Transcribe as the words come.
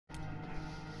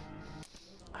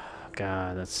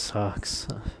God, that sucks.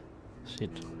 She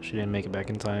didn't make it back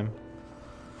in time.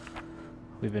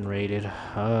 We've been raided.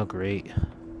 Oh, great.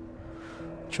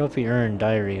 Trophy earned,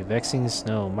 diary, vexing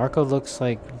snow. Marco looks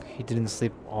like he didn't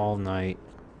sleep all night.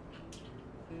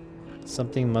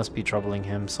 Something must be troubling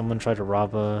him. Someone tried to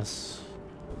rob us.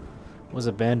 It was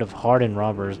a band of hardened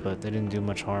robbers, but they didn't do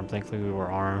much harm. Thankfully, we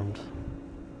were armed.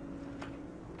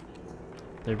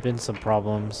 There have been some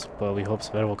problems, but we hope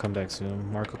Sveta will come back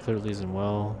soon. Marco clearly isn't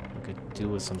well. We could do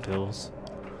with some pills.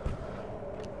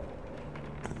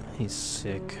 He's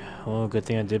sick. Oh, good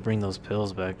thing I did bring those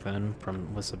pills back then from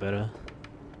Sabeta.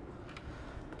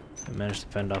 I managed to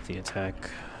fend off the attack.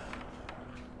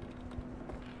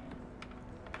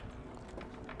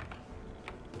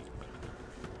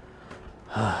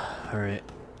 Alright.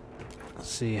 Let's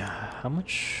see, how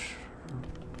much...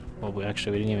 Well, we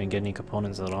didn't even get any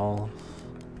components at all.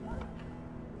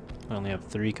 I only have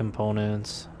 3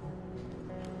 components.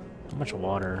 How much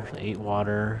water? 8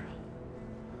 water.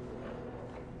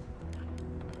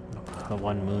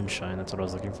 1 moonshine, that's what I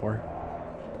was looking for.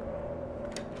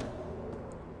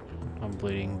 I'm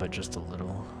bleeding, but just a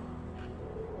little.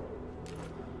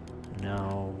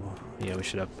 Now, yeah, we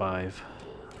should have 5.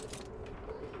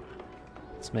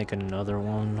 Let's make another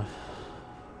one.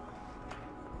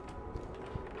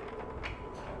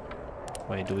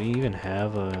 Wait, do we even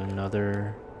have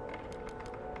another?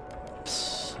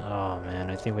 Oh man,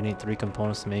 I think we need 3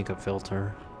 components to make a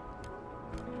filter.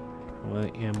 Well,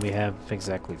 and we have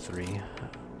exactly 3.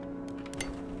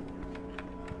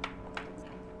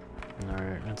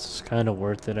 Alright, that's kind of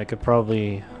worth it.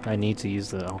 I need to use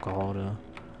the alcohol to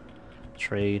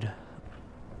trade.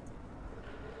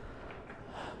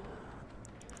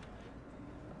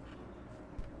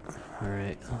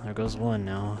 Alright, there goes 1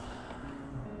 now.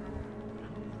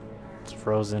 It's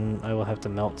frozen. I will have to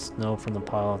melt snow from the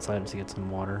pile outside to get some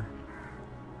water.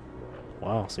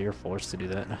 Wow, so you're forced to do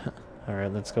that.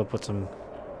 Alright, let's go put some...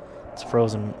 It's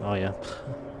frozen. Oh yeah.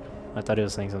 I thought he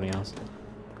was saying something else.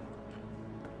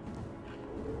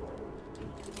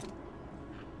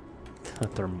 I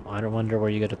don't wonder where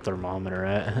you get a thermometer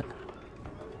at.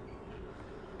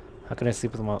 How can I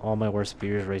sleep with all my worst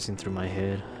fears racing through my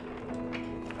head?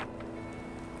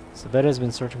 Sabeta has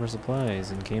been searching for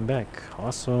supplies and came back.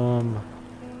 Awesome.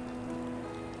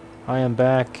 I am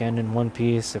back and in one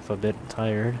piece, if a bit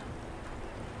tired.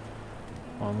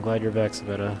 Well, I'm glad you're back,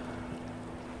 Sabeta.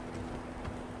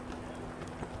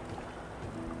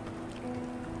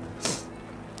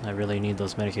 I really need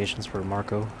those medications for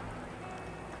Marco.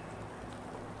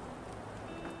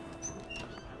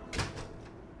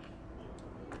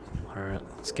 Alright,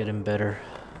 let's get him better.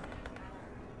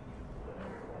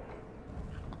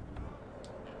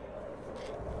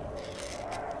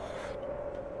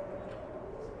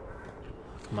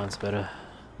 Come on, Sveta.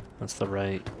 That's the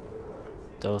right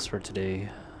dose for today.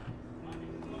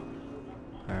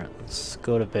 Alright, let's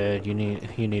go to bed. You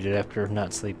need it after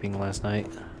not sleeping last night.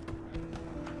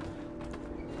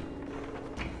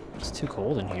 It's too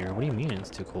cold in here. What do you mean it's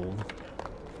too cold?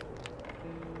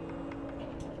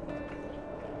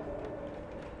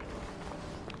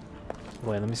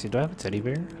 Wait, let me see. Do I have a teddy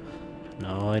bear?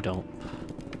 No, I don't.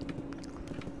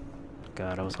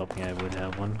 God, I was hoping I would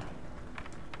have one.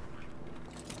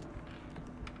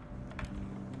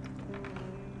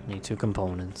 Need 2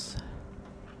 components.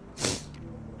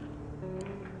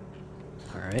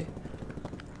 Alright.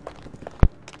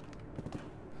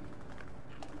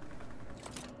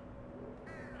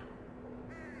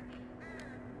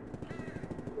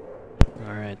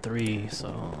 Alright, 3, so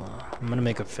I'm gonna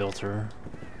make a filter.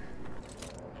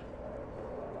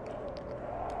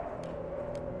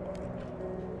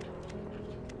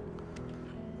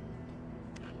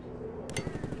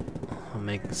 I'll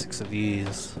make 6 of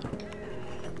these.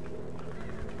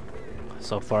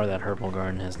 So far, that herbal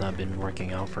garden has not been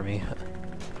working out for me.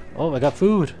 Oh, I got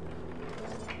food!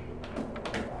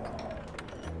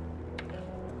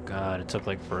 God, it took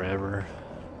like forever.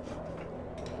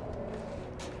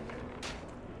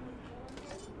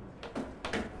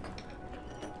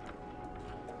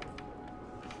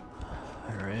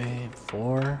 Alright,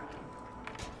 4.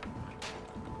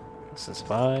 This is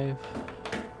 5.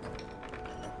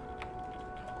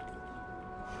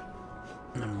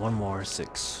 And 1 more,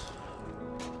 6.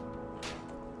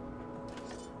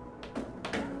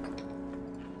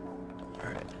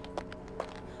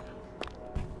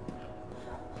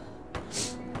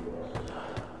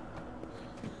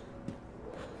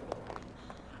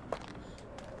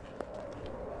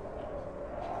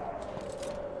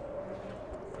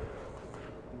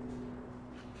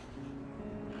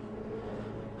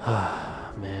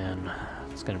 Man,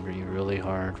 it's gonna be really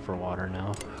hard for water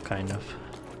now, kind of.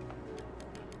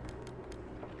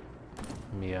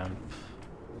 Yeah.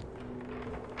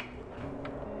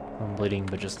 I'm bleeding,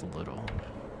 but just a little.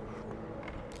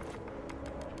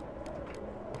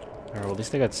 Alright, well, at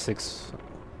least I got 6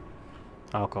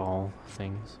 alcohol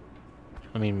things.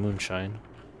 I mean, moonshine.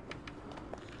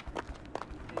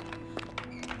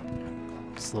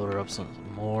 Let's load her up some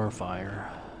more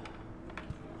fire.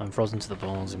 I'm frozen to the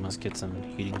bones. We must get some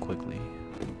heating quickly.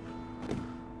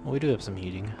 Well, we do have some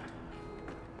heating.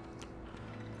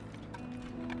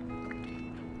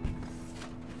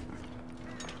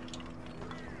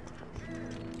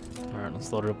 Alright,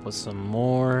 let's load it up with some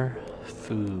more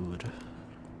food.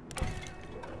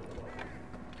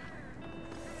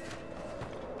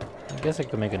 I guess I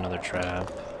could make another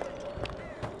trap.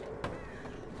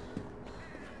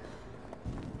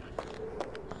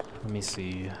 Let me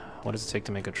see. What does it take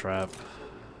to make a trap?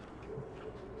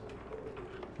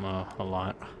 A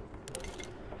lot.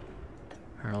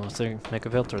 Alright, let's make a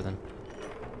filter then.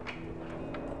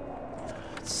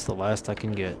 It's the last I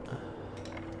can get.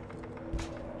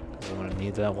 I'm gonna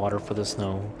need that water for the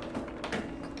snow.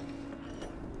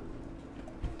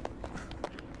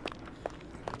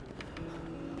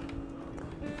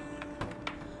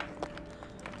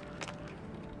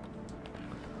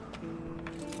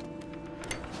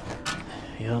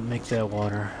 Yeah, make that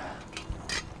water.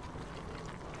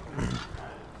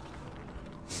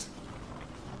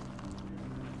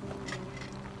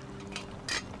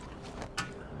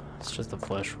 It's just a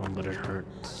flesh wound, but it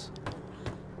hurts.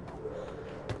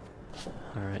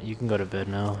 Alright, you can go to bed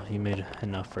now. You made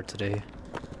enough for today.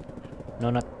 No,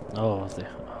 not... Oh,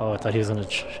 I thought he was gonna...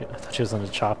 I thought she was gonna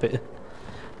chop it.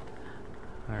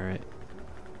 Alright.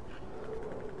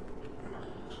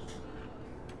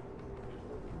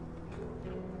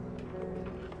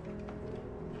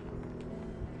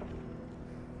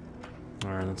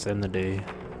 Alright, let's end the day.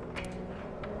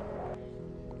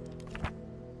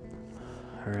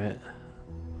 Alright.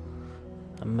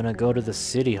 I'm gonna go to the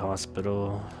city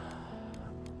hospital.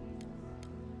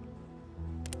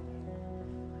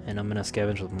 And I'm gonna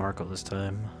scavenge with Marco this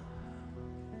time.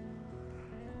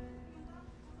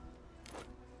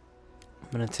 I'm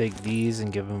gonna take these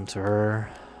and give them to her.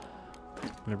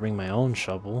 I'm gonna bring my own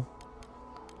shovel.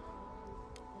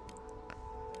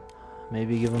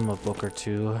 Maybe give them a book or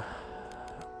two.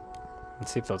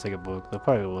 Let's see if they'll take a book. They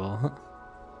probably will.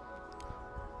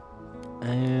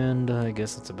 And I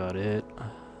guess that's about it.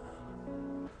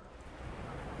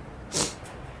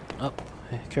 Oh,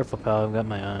 hey, careful, pal. I've got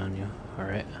my eye on you.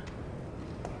 Alright.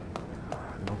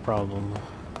 No problem.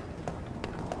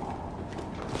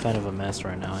 I'm kind of a mess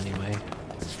right now anyway.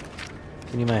 If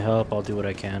you need my help, I'll do what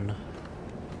I can.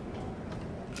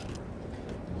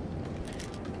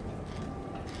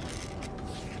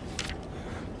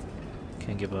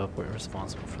 Can't give up. We're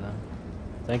responsible for them.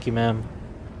 Thank you, ma'am.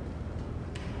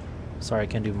 Sorry, I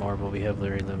can't do more, but we have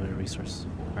very limited resources.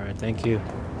 Alright, thank you.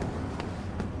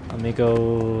 Let me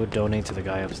go donate to the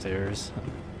guy upstairs.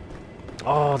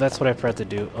 Oh, that's what I forgot to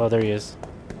do. Oh, there he is.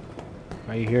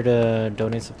 Are you here to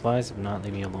donate supplies? If not,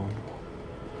 leave me alone.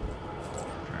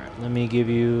 Alright, let me give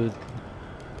you...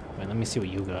 Wait, let me see what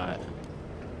you got.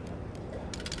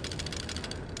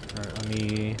 Alright, let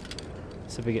me...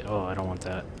 see if we get... Oh, I don't want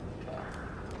that.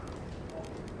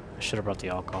 I should have brought the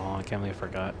alcohol. I can't believe I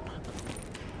forgot.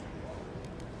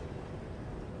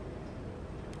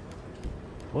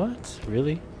 What?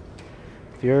 Really?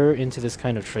 If you're into this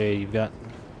kind of trade,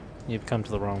 you've come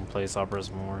to the wrong place. Opera's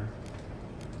more.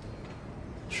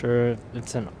 Sure,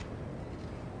 it's an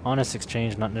honest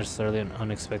exchange, not necessarily an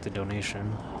unexpected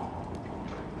donation.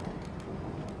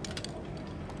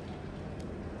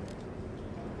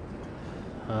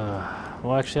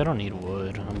 Well, actually, I don't need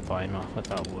wood. I'm fine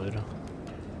without wood.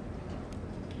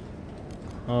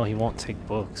 Oh, he won't take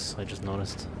books. I just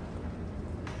noticed.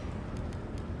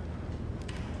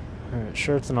 Alright,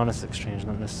 sure, it's an honest exchange,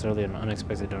 not necessarily an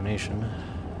unexpected donation.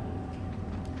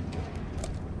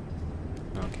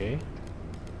 Okay.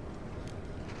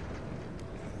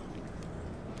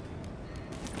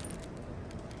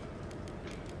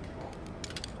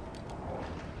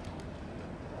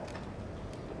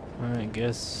 Alright, I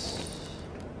guess...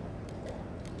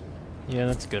 Yeah,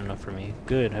 that's good enough for me.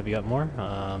 Good, have you got more?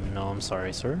 No, I'm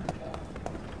sorry, sir.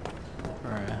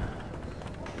 Alright.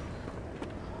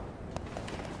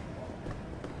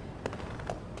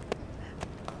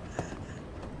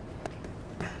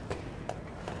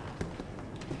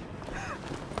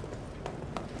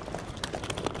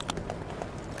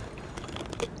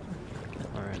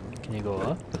 Can you go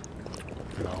up?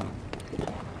 No.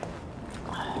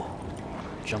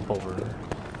 Jump over.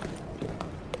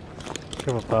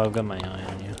 Careful, pal. I've got my eye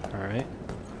on you. Alright.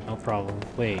 No problem.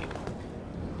 Wait.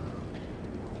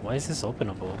 Why is this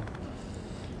openable?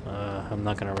 I'm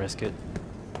not gonna risk it.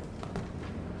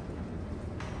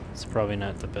 It's probably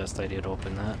not the best idea to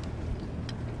open that.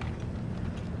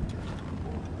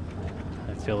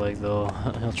 I feel like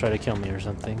he'll try to kill me or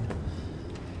something.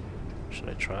 Should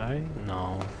I try?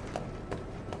 No.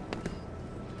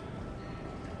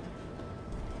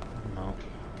 No.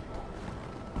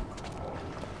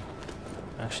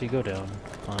 Actually, go down.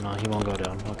 Oh no, he won't go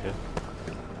down. Okay.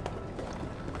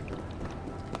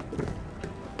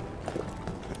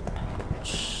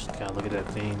 God, look at that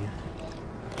thing.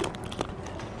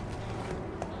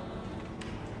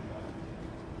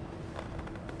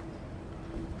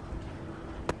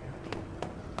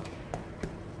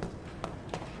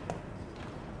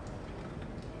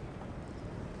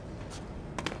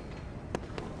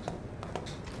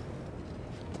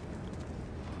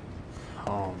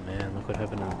 Oh man, look what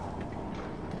happened to him.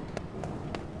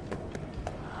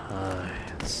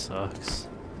 It sucks.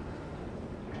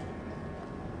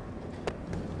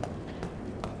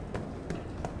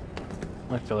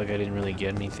 I feel like I didn't really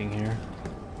get anything here.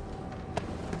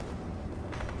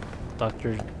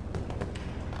 Dr.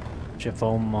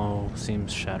 Giacomo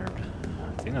seems shattered.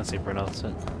 I think that's how you pronounce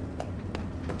it.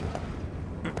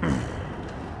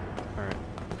 Alright.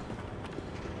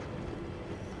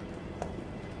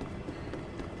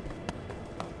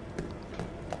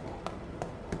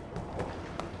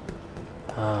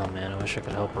 Oh man, I wish I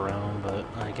could help around, but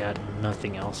I got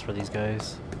nothing else for these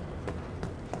guys.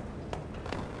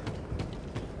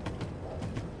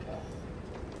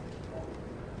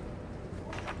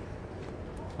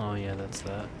 Oh yeah, that's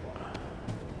that.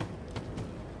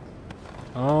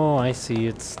 Oh, I see.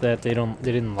 It's that they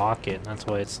didn't lock it. That's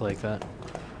why it's like that.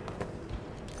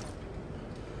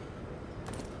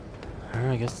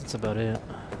 Alright, I guess that's about it.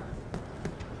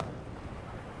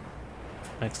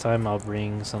 Next time I'll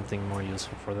bring something more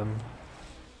useful for them.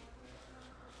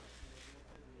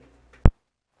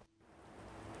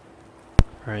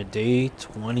 Alright, day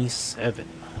 27.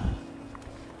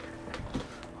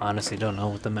 Honestly don't know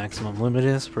what the maximum limit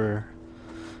is for...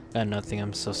 Got nothing,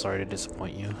 I'm so sorry to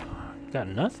disappoint you. Got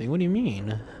nothing? What do you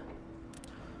mean?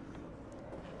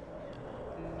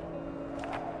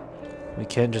 We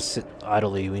can't just sit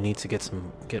idly, we need to get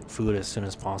food as soon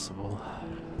as possible.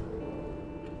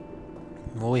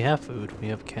 Well, we have food. We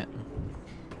have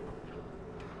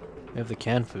the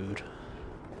canned food.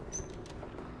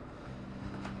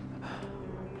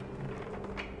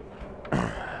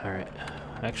 Alright.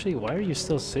 Actually, why are you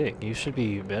still sick? You should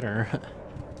be better.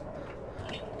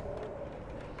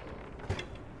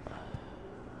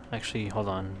 Actually, hold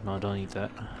on. No, don't eat that.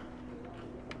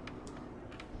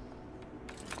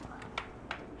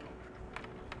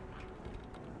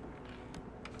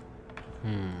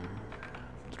 Hmm.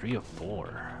 3 of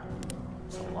 4.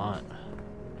 That's a lot.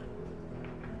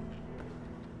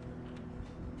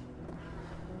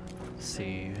 Let's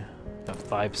see. Got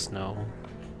 5 snow.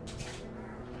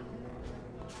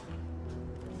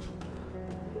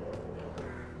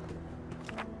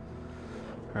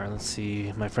 Alright, let's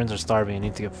see. My friends are starving. I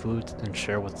need to get food and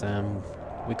share with them.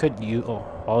 We could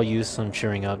all use some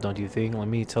cheering up, don't you think? Let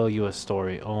me tell you a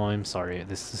story. Oh, I'm sorry.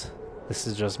 This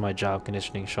is just my job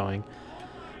conditioning showing.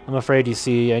 I'm afraid, you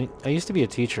see, I used to be a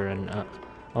teacher and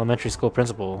elementary school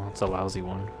principal. It's a lousy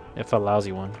one. If a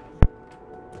lousy one.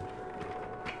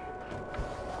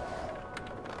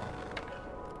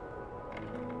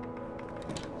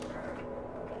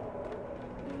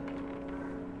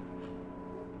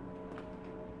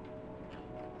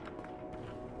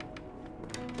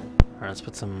 Alright, let's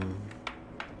put some...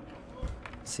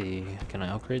 Let's see, can I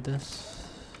upgrade this?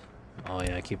 Oh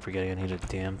yeah, I keep forgetting I need a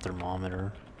damn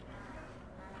thermometer.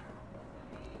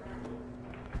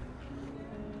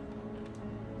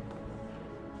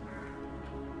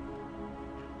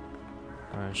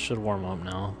 Alright, it should warm up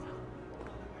now.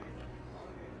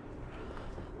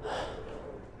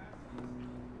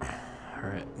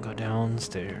 Alright, go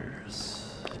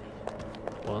downstairs.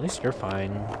 Well, at least you're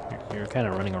fine. You're kind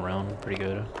of running around pretty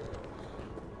good.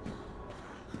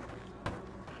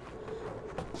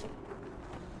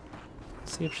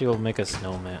 Let's see if she'll make a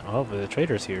snowman. Oh, but the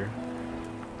trader's here.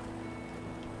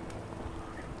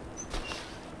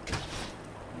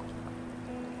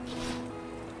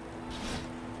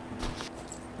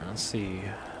 Let's see.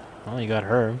 Oh, you got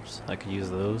herbs. I could use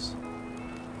those.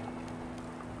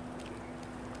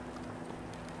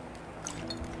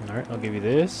 Alright, I'll give you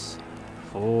this.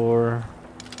 4.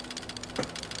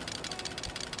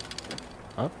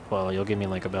 Oh, well, you'll give me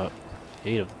like about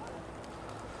 8 of...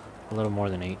 A little more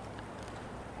than 8.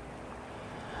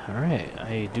 Alright,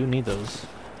 I do need those.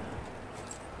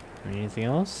 Anything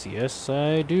else? Yes,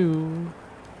 I do.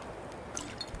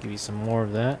 Give you some more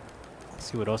of that.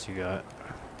 Let's see what else you got.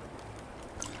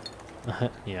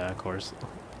 Yeah, of course.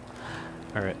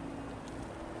 Alright.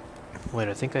 Wait,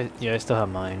 I think I still have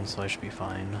mine, so I should be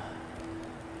fine.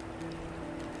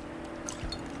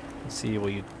 Let's see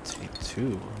what you take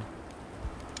too.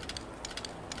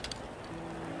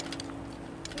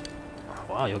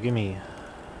 Wow, you'll give me...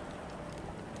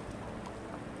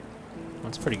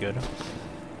 That's pretty good.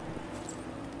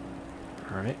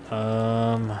 Alright,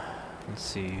 let's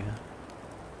see.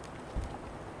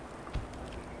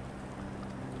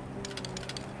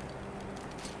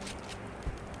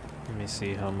 Let me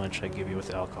see how much I give you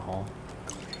with alcohol.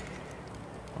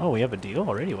 Oh, we have a deal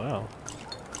already? Wow.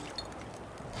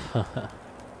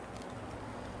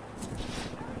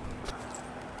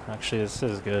 Actually, this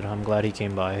is good. I'm glad he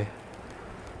came by.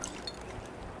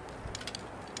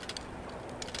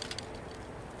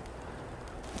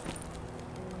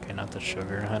 Okay, not the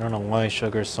sugar. I don't know why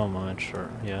sugar so much,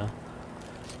 or yeah.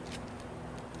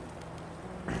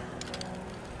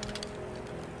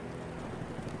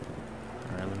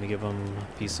 Alright, let me give him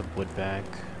a piece of wood back.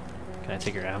 Can I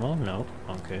take your ammo? Nope.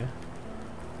 Okay.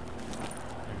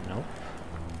 Nope.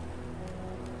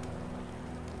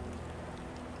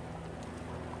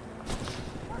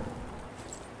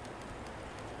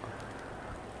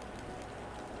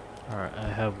 Alright, I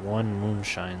have one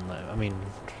moonshine left. I mean,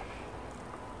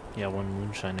 yeah, one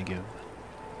moonshine to give.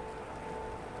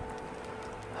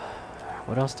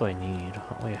 What else do I need?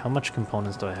 Wait, how much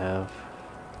components do I have?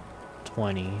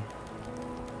 20.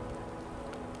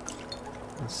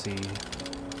 Let's see.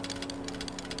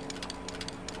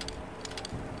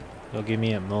 They'll give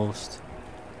me at most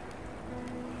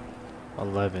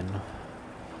 11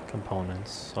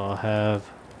 components. So I'll have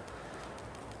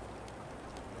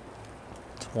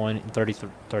 20, 30,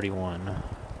 31.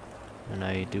 And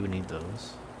I do need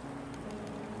those.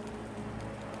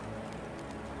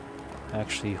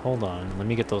 Actually, hold on. Let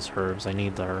me get those herbs. I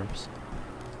need the herbs.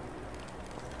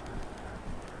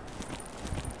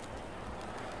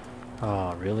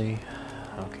 Oh, really?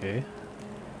 Okay.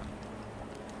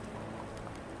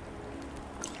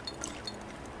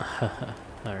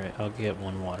 Alright, I'll get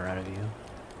one water out of you.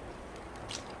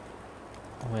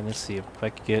 Wait, let's see if I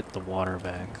could get the water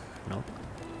back. Nope.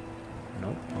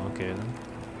 Nope. Okay then.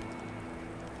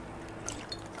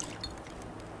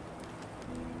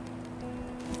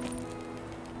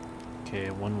 Okay,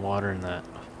 one water in that.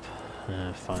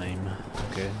 Fine.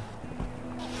 Okay.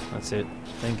 That's it.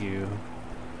 Thank you.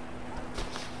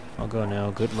 I'll go now.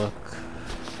 Good luck.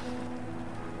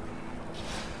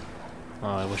 Oh,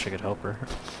 I wish I could help her.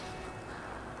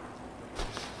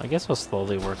 I guess I'll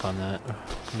slowly work on that.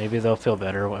 Maybe they'll feel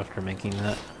better after making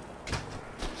that.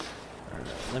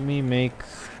 Let me make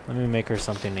her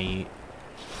something to eat.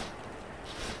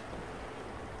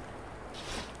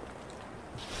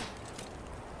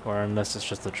 Or unless it's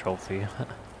just a trophy.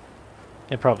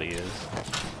 It probably is.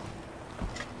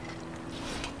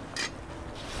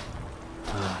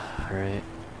 Alright.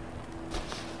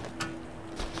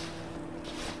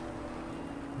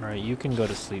 Alright, you can go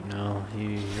to sleep now.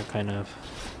 You're kind of...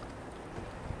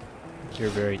 You're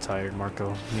very tired,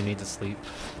 Marco. You need to sleep.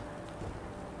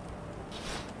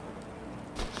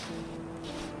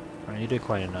 Alright, you did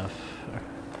quite enough.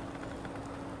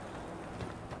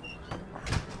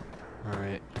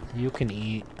 Alright, you can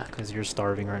eat, because you're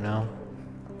starving right now.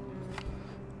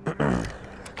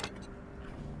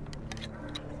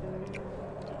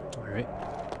 Alright.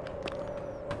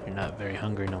 You're not very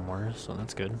hungry no more, so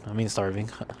that's good. I mean starving.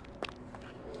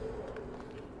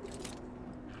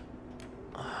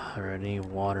 Alright, I need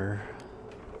water.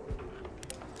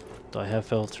 Do I have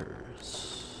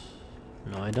filters?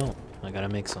 No, I don't. I gotta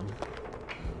make some.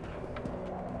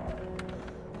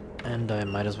 And I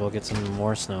might as well get some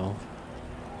more snow.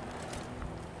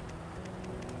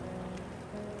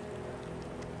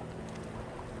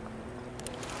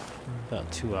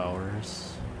 About 2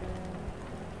 hours.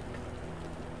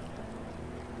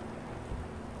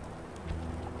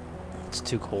 It's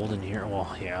too cold in here.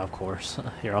 Well, yeah, of course.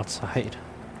 You're outside.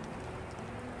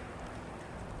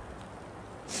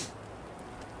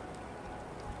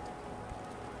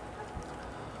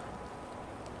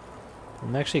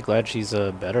 I'm actually glad she's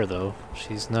better though. She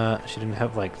didn't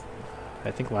have like,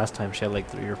 I think last time she had like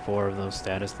 3 or 4 of those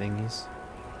status thingies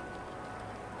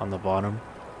on the bottom.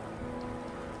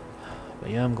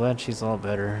 But yeah, I'm glad she's all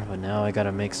better. But now I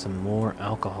gotta make some more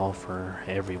alcohol for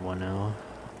everyone now.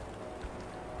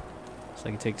 So I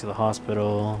can take to the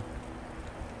hospital.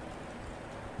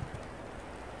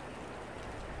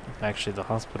 Actually, the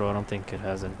hospital, I don't think it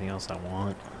has anything else I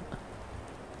want.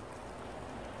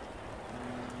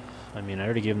 I mean, I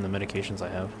already gave him the medications I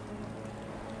have.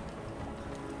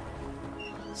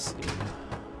 Let's see.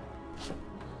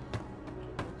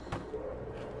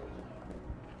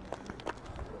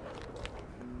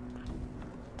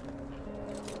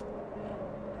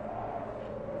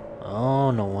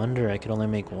 Oh, no wonder I could only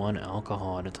make one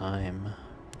alcohol at a time.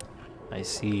 I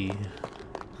see.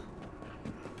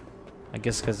 I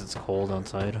guess because it's cold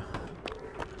outside.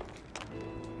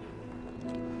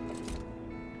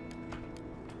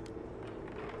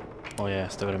 Oh yeah,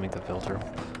 still gotta make the filter.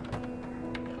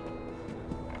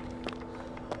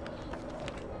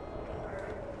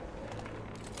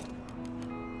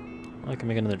 I can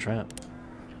make another trap.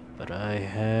 But I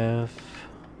have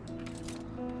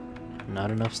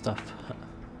not enough stuff.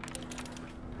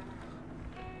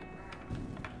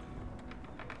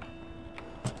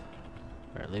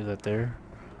 Alright, leave that there.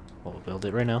 We'll build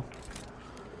it right now.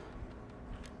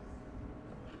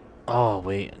 Oh,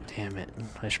 wait. Damn it.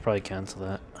 I should probably cancel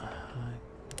that.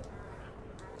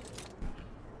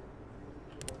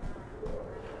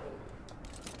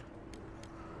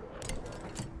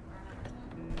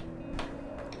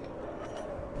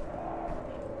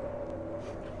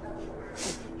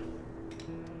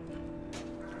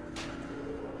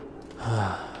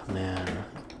 Man.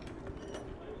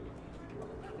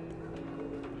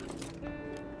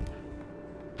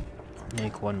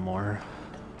 Make one more.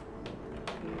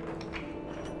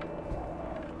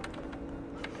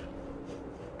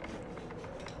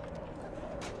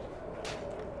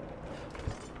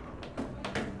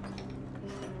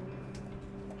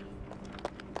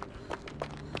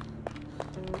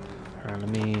 Alright, let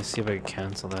me see if I can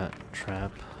cancel that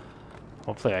trap.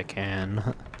 Hopefully I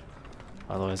can.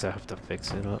 Otherwise I have to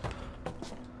fix it up.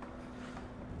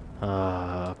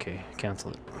 Okay,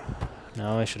 cancel it.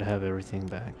 Now I should have everything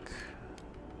back.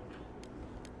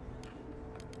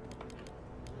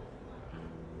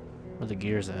 Where the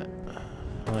gears at?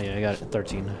 Oh yeah, I got it.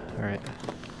 13. Alright.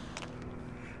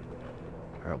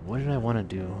 Alright, what did I want to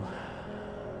do?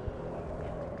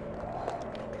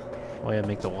 Oh yeah,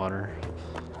 make the water.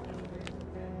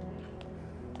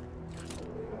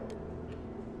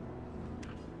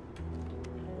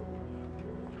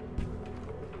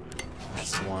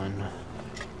 Just one.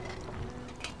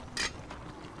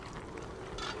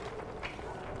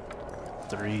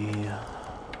 Three.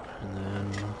 And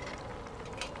then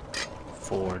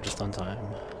 4, just on time.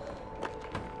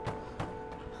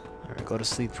 Alright, go to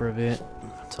sleep for a bit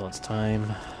until it's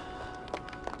time.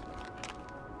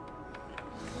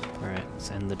 Alright,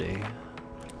 let's end the day.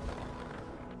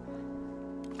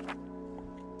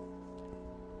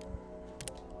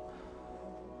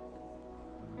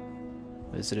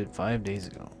 Visited 5 days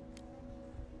ago.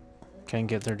 Can't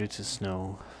get there due to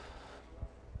snow.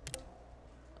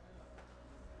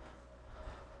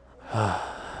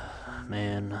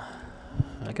 Man,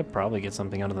 I could probably get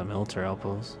something out of the military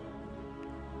outpost.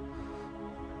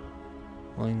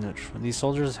 These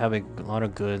soldiers have a lot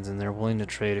of goods and they're willing to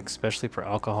trade, especially for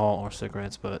alcohol or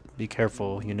cigarettes, but be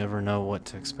careful, you never know what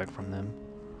to expect from them.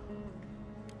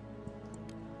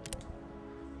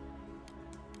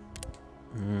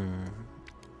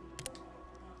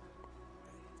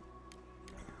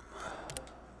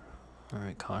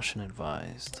 Alright, caution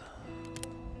advised.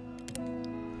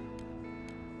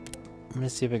 I'm gonna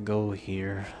see if I go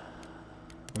here.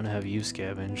 I'm gonna have you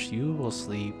scavenge. You will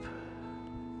sleep.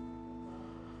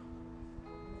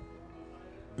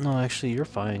 No, actually, you're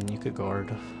fine. You could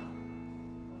guard.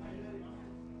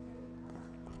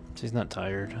 She's not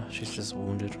tired. She's just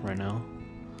wounded right now.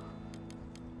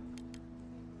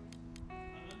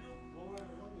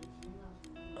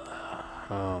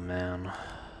 Oh, man.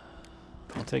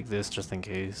 I'll take this just in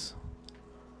case.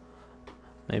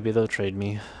 Maybe they'll trade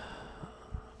me.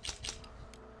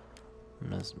 I'm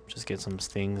gonna just get some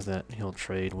things that he'll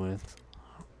trade with.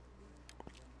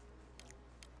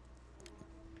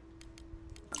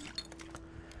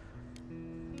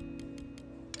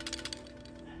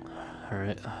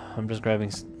 Alright, I'm just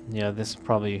grabbing... Yeah, this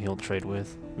probably he'll trade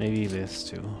with. Maybe this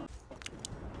too.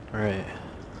 Alright.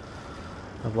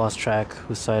 I've lost track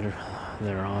whose side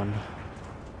they're on.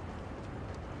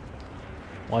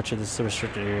 Watch it, this is a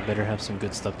restricted area. Better have some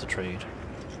good stuff to trade.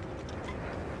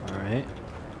 Alright.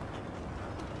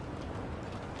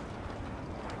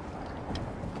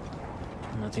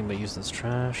 Nothing but useless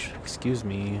trash. Excuse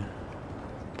me.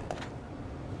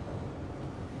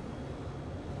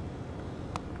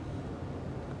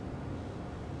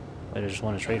 I just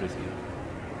want to trade with you.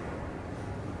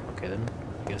 Okay then.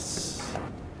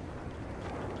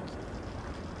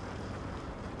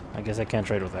 I guess I can't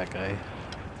trade with that guy.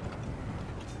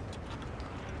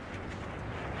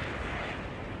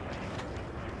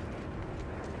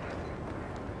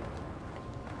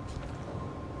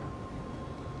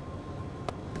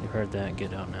 heard that.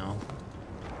 Get out now.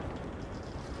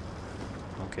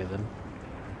 Okay then.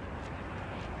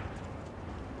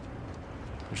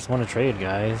 I just want to trade,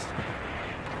 guys.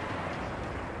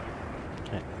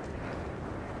 Okay.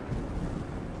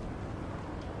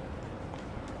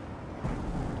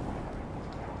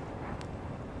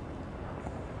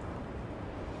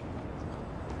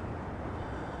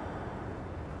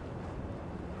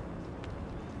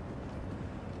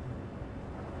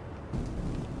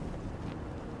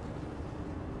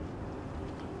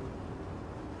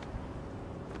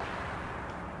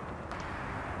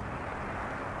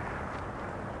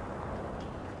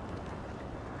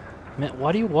 Man,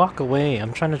 why do you walk away?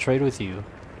 I'm trying to trade with you.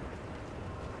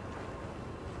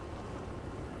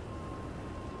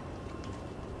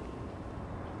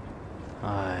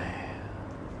 I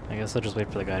guess I'll just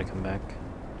wait for the guy to come back.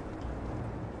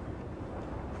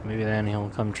 Maybe then he'll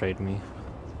come trade me.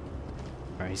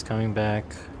 Alright, he's coming back.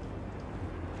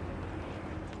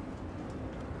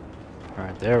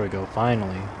 Alright, there we go,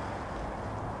 finally.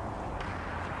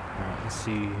 Alright, let's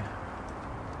see.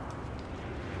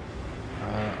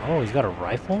 Oh, he's got a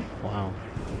rifle? Wow.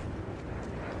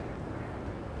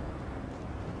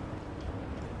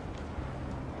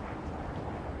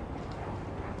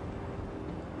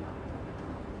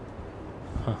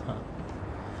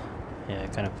 Yeah, I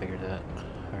kind of figured that.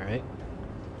 Alright.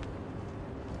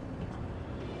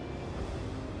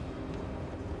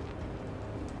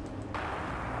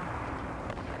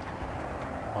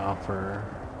 Wow, for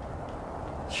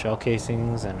shell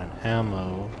casings and an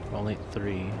ammo, only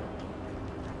 3.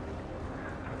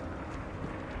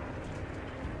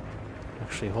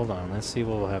 Actually, hold on. Let's see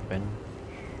what will happen.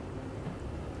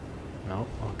 Nope.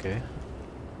 Okay.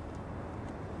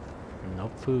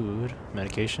 Nope. Food.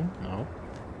 Medication? Nope.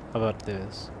 How about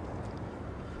this?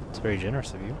 It's very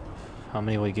generous of you. How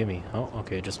many will you give me? Oh,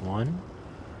 okay. Just 1.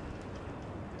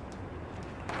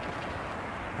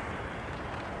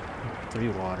 3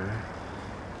 water.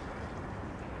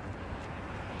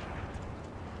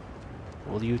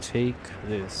 Will you take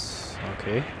this?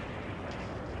 Okay.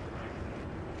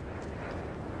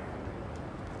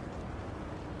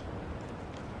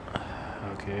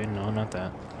 Okay, no, not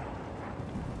that.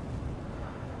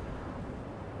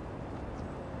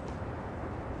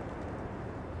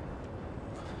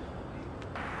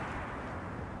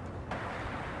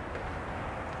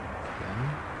 Okay.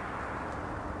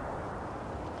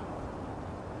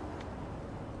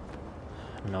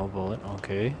 No bullet,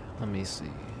 okay. Let me see.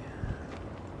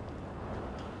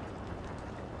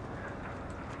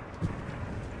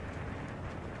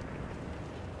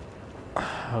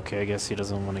 Okay, I guess he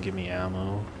doesn't want to give me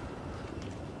ammo.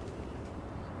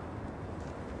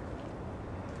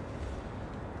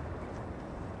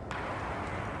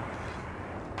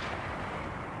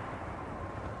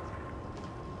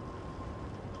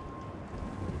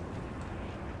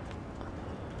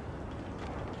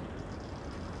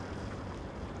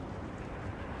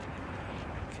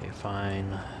 Okay,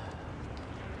 fine.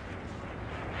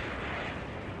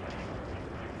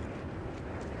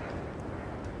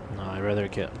 No, I'd rather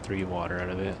get 3 water out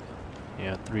of it.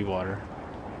 Yeah, 3 water.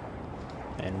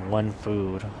 And 1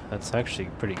 food. That's actually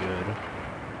pretty good.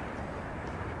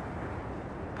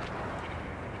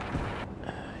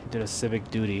 He did a civic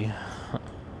duty.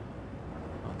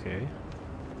 Okay.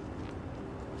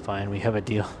 Fine, we have a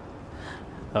deal.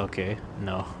 Okay,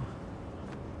 no.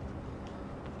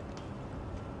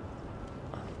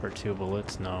 For 2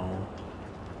 bullets, no.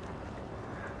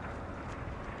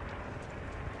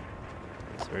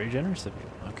 It's very generous of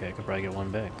you. Okay, I could probably get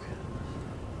 1 back.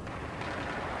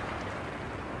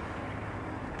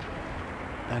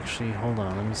 Actually, hold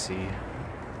on, let me see.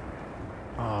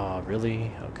 Oh,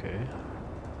 really? Okay.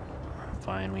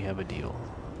 Fine, we have a deal.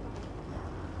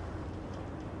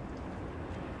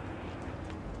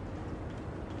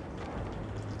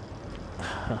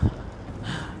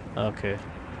 Okay.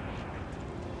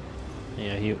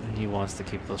 Yeah, he wants to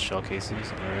keep those shell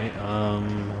casings. Alright,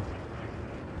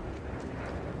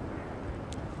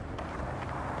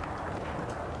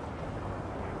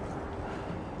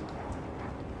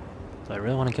 I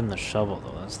really want to give him the shovel,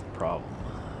 though. That's the problem.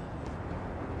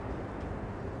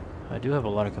 I do have a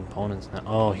lot of components now.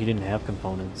 Oh, he didn't have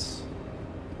components.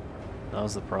 That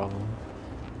was the problem.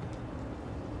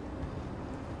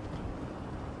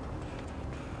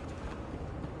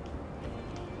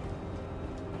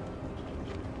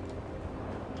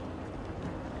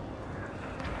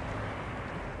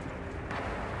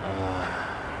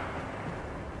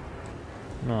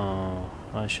 No,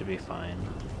 I should be fine.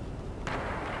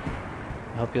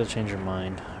 I hope you'll change your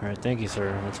mind. Alright, thank you,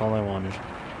 sir. That's all I wanted.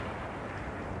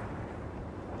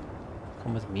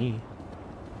 Come with me.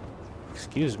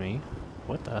 Excuse me.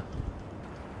 What the?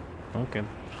 Okay.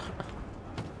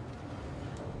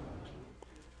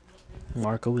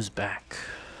 Marco is back.